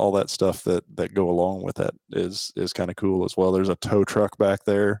and all that stuff that go along with that is kind of cool as well. There's a tow truck back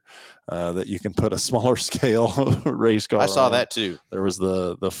there that you can put a smaller scale race car. I saw on. that too. There was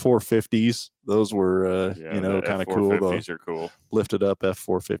the 450s. Those were kind of cool. F450s are cool. Lifted up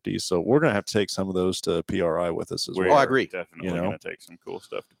F450s. So we're gonna have to take some of those to PRI with us as well. Oh, I agree. Definitely You know? going to take some cool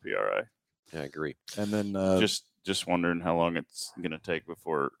stuff to PRI. I agree. And then Just wondering how long it's going to take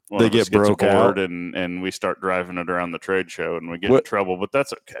before they get broke out and we start driving it around the trade show and we get in trouble, but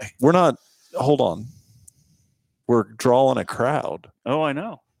that's okay. We're not. Hold on. We're drawing a crowd. Oh, I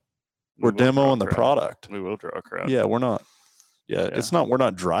know. We're demoing the product. We will draw a crowd. Yeah, we're not. Yeah, it's not. We're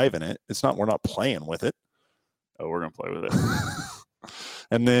not driving it. It's not. We're not playing with it. Oh, we're gonna play with it.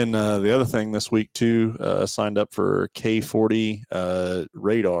 And then the other thing this week too, signed up for K40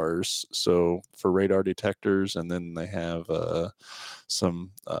 radars. So for radar detectors, and then they have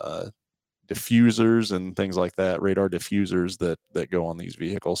some diffusers and things like that, radar diffusers that go on these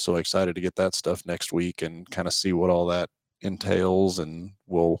vehicles. So excited to get that stuff next week and kind of see what all that entails and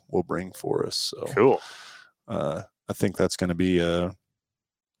will bring for us. So cool. I think that's going to be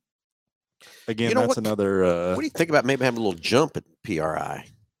again, You know that's what? another. What do you think about maybe having a little jump at PRI?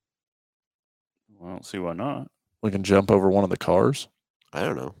 Well, I don't see why not. We can jump over one of the cars. I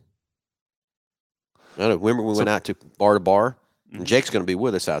don't know. Remember we went out to bar, and Jake's going to be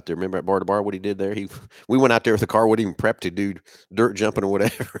with us out there. Remember at bar to bar what he did there? We went out there with the car, wouldn't even prep to do dirt jumping or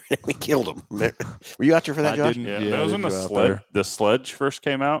whatever, and we killed him. Were you out there for that, Josh? Yeah, that was when the sledge first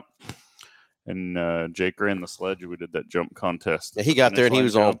came out. And Jake ran the sledge. We did that jump contest. Yeah, he got there and he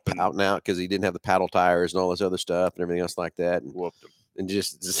was all pouting out because he didn't have the paddle tires and all this other stuff and everything else like that. And whooped him. And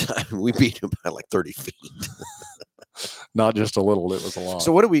just we beat him by like 30 feet. Not just a little, it was a lot.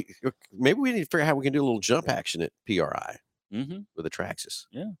 So maybe we need to figure out how we can do a little jump action at PRI with the Traxxas.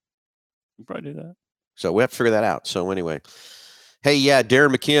 Yeah, we'll probably do that. So we have to figure that out. So anyway, hey,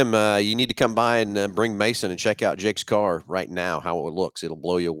 Darren McKim, you need to come by and bring Mason and check out Jake's car right now, how it looks. It'll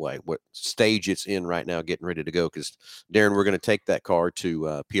blow you away. What stage it's in right now, getting ready to go. Because, Darren, we're going to take that car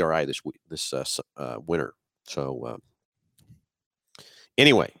to PRI this winter. So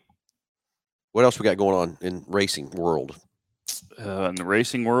anyway, what else we got going on in racing world? In the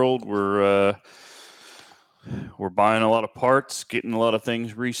racing world, we're buying a lot of parts, getting a lot of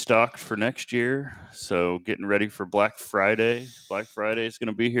things restocked for next year. So getting ready for Black Friday. Black Friday is going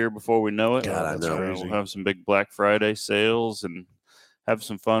to be here before we know it. God, I know. We'll have some big Black Friday sales and have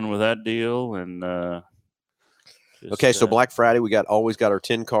some fun with that deal. And okay, so Black Friday, we always got our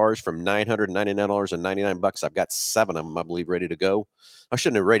 10 cars from $999.99. I've got 7 of them, I believe, ready to go. I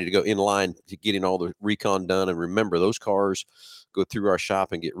shouldn't have ready to go in line to getting all the recon done. And remember, those cars go through our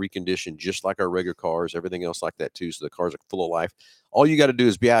shop and get reconditioned just like our regular cars, everything else like that too. So the cars are full of life. All you got to do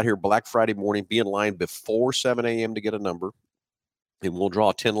is be out here Black Friday morning, be in line before 7 a.m. to get a number. And we'll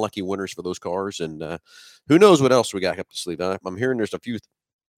draw 10 lucky winners for those cars. And who knows what else we got up the sleeve. I'm hearing there's a few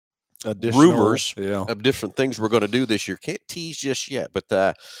rumors of different things we're going to do this year. Can't tease just yet,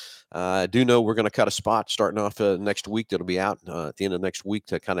 but I do know we're going to cut a spot starting off next week. That'll be out at the end of next week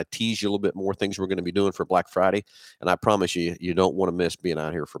to kind of tease you a little bit more things we're going to be doing for Black Friday. And I promise you don't want to miss being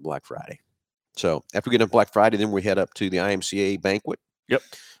out here for Black Friday. So after we get done Black Friday, then we head up to the IMCA banquet. Yep.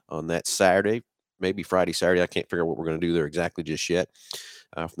 On that Saturday, maybe Friday, Saturday. I can't figure out what we're going to do there exactly just yet.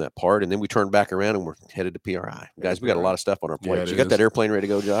 From that part, and then we turn back around and we're headed to PRI. Guys, we got a lot of stuff on our plate. You got that airplane ready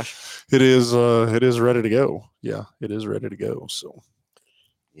to go, Josh? It is ready to go. Yeah, it is ready to go. So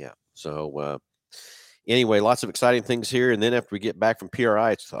yeah. So anyway, lots of exciting things here. And then after we get back from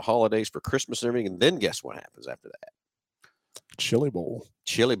PRI, it's the holidays for Christmas and everything. And then guess what happens after that? Chili Bowl.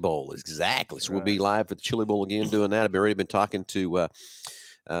 Chili Bowl, exactly. So we'll be live for the Chili Bowl again doing that. I've already been talking to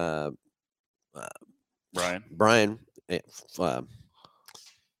Brian.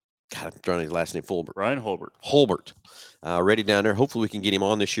 God, I'm trying his last name, Fulbert. Brian Holbert. Ready down there. Hopefully we can get him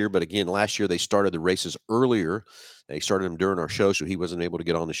on this year. But again, last year they started the races earlier. They started them during our show, so he wasn't able to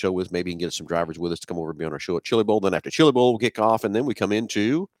get on the show with us. Maybe he can get some drivers with us to come over and be on our show at Chili Bowl. Then after Chili Bowl, we'll kick off, and then we come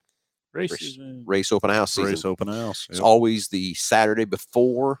into race open house season. Race open house. It's always the Saturday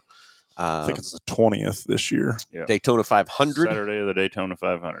before. I think it's the 20th this year. Yeah. Daytona 500. Saturday of the Daytona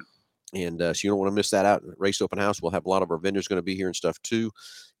 500. And so you don't want to miss that out. Race open house. We'll have a lot of our vendors going to be here and stuff too.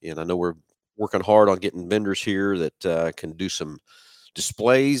 And I know we're working hard on getting vendors here that can do some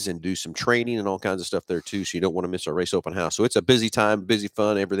displays and do some training and all kinds of stuff there too. So you don't want to miss our race open house. So it's a busy time, busy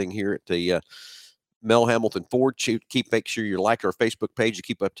fun, everything here at the Mel Hambelton Ford. Make sure you like our Facebook page to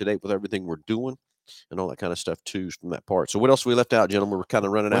keep up to date with everything we're doing and all that kind of stuff too from that part. So what else we left out, gentlemen? We're kind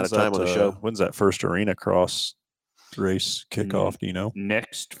of running out of time on the show. When's that first arena cross race kickoff? Do you know?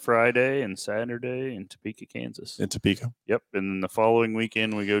 Next Friday and Saturday in Topeka, Kansas. In Topeka. Yep. And then the following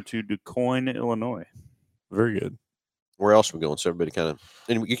weekend, we go to DuQuoin, Illinois. Very good. Where else are we going? So everybody kind of,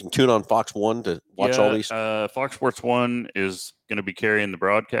 and you can tune on Fox 1 to watch all these. Fox Sports 1 is going to be carrying the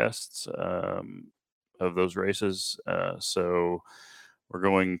broadcasts of those races. So we're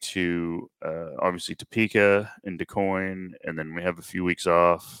going to obviously Topeka and DuQuoin, and then we have a few weeks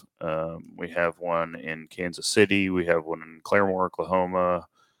off. We have one in Kansas City. We have one in Claremore, Oklahoma.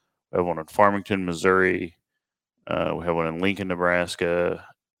 We have one in Farmington, Missouri. We have one in Lincoln, Nebraska.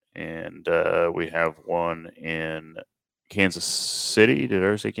 And we have one in Kansas City. Did I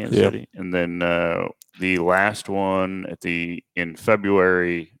ever say Kansas City? And then the last one in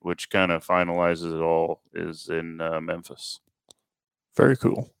February, which kind of finalizes it all, is in Memphis. Very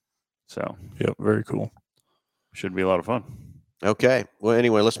cool. So, yep, very cool. Should be a lot of fun. Okay. Well,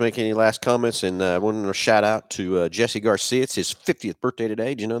 anyway, let's make any last comments. And I want to shout out to Jesse Garcia. It's his 50th birthday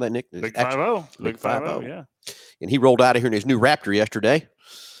today. Do you know that, Nick? Big 5-0. Big 5-0, yeah. And he rolled out of here in his new Raptor yesterday.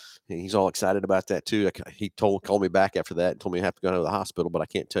 And he's all excited about that, too. He called me back after that and told me I have to go to the hospital, but I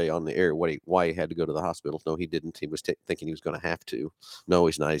can't tell you on the air why he had to go to the hospital. No, he didn't. He was thinking he was going to have to. No,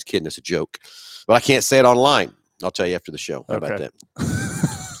 he's not. He's kidding. It's a joke. But I can't say it online. I'll tell you after the show. How about that?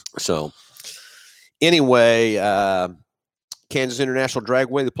 So, anyway, Kansas International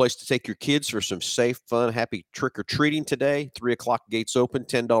Dragway, the place to take your kids for some safe, fun, happy trick-or-treating today. 3 o'clock gates open,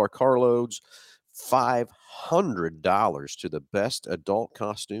 $10 carloads, $500 to the best adult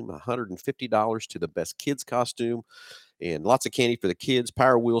costume, $150 to the best kids costume, and lots of candy for the kids,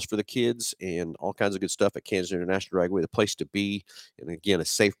 Power Wheels for the kids, and all kinds of good stuff at Kansas International Dragway, the place to be. And again, a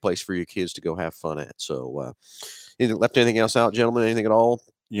safe place for your kids to go have fun at. So, left anything else out, gentlemen? Anything at all?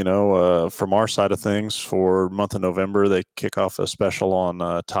 You know, from our side of things, for month of November, they kick off a special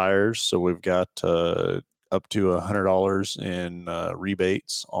on tires. So we've got up to $100 in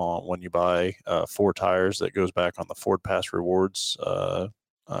rebates on when you buy 4 tires. That goes back on the Ford Pass Rewards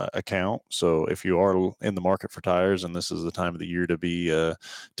account. So if you are in the market for tires, and this is the time of the year to be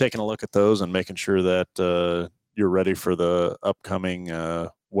taking a look at those and making sure that you're ready for the upcoming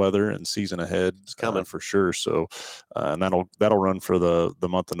weather and season ahead. It's coming for sure. So and that'll run for the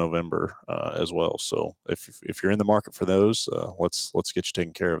month of November as well. So if you're in the market for those, let's get you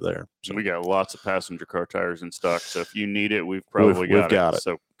taken care of there. So we got lots of passenger car tires in stock. So if you need it, we've got it.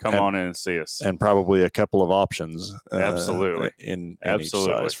 So come on in and see us. And probably a couple of options. Absolutely. In each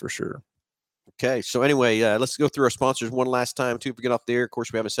size for sure. Okay. So anyway, let's go through our sponsors one last time too. If we get off the air, of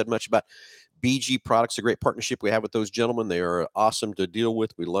course, we haven't said much about BG Products, a great partnership we have with those gentlemen. They are awesome to deal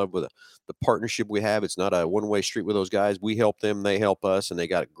with. We love the partnership we have. It's not a one-way street with those guys. We help them, they help us, and they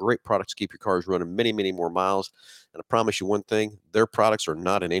got great products to keep your cars running many, many more miles. And I promise you one thing, their products are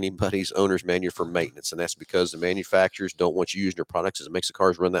not in anybody's owner's manual for maintenance, and that's because the manufacturers don't want you using their products as it makes the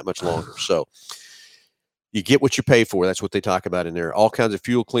cars run that much longer. So you get what you pay for. That's what they talk about in there. All kinds of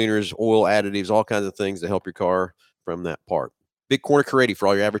fuel cleaners, oil additives, all kinds of things to help your car from that part. Big Corner Carretti for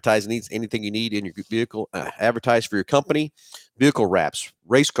all your advertising needs. Anything you need in your vehicle, advertise for your company. Vehicle wraps,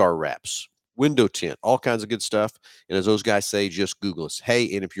 race car wraps, window tint, all kinds of good stuff. And as those guys say, just Google us.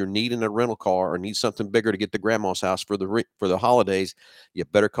 Hey, and if you're needing a rental car or need something bigger to get to grandma's house for the holidays, you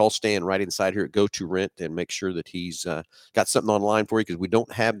better call Stan right inside here at Go To Rent and make sure that he's got something online for you, because we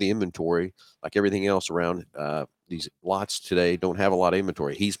don't have the inventory like everything else around these lots today. Don't have a lot of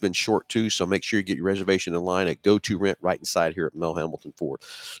inventory. He's been short too, so make sure you get your reservation in line at Go To Rent right inside here at Mel Hambelton Ford.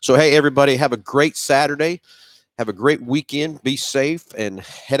 So hey, everybody, have a great Saturday. Have a great weekend. Be safe and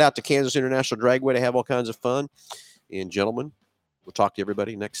head out to Kansas International Dragway to have all kinds of fun. And gentlemen, we'll talk to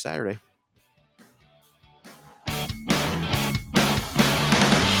everybody next Saturday.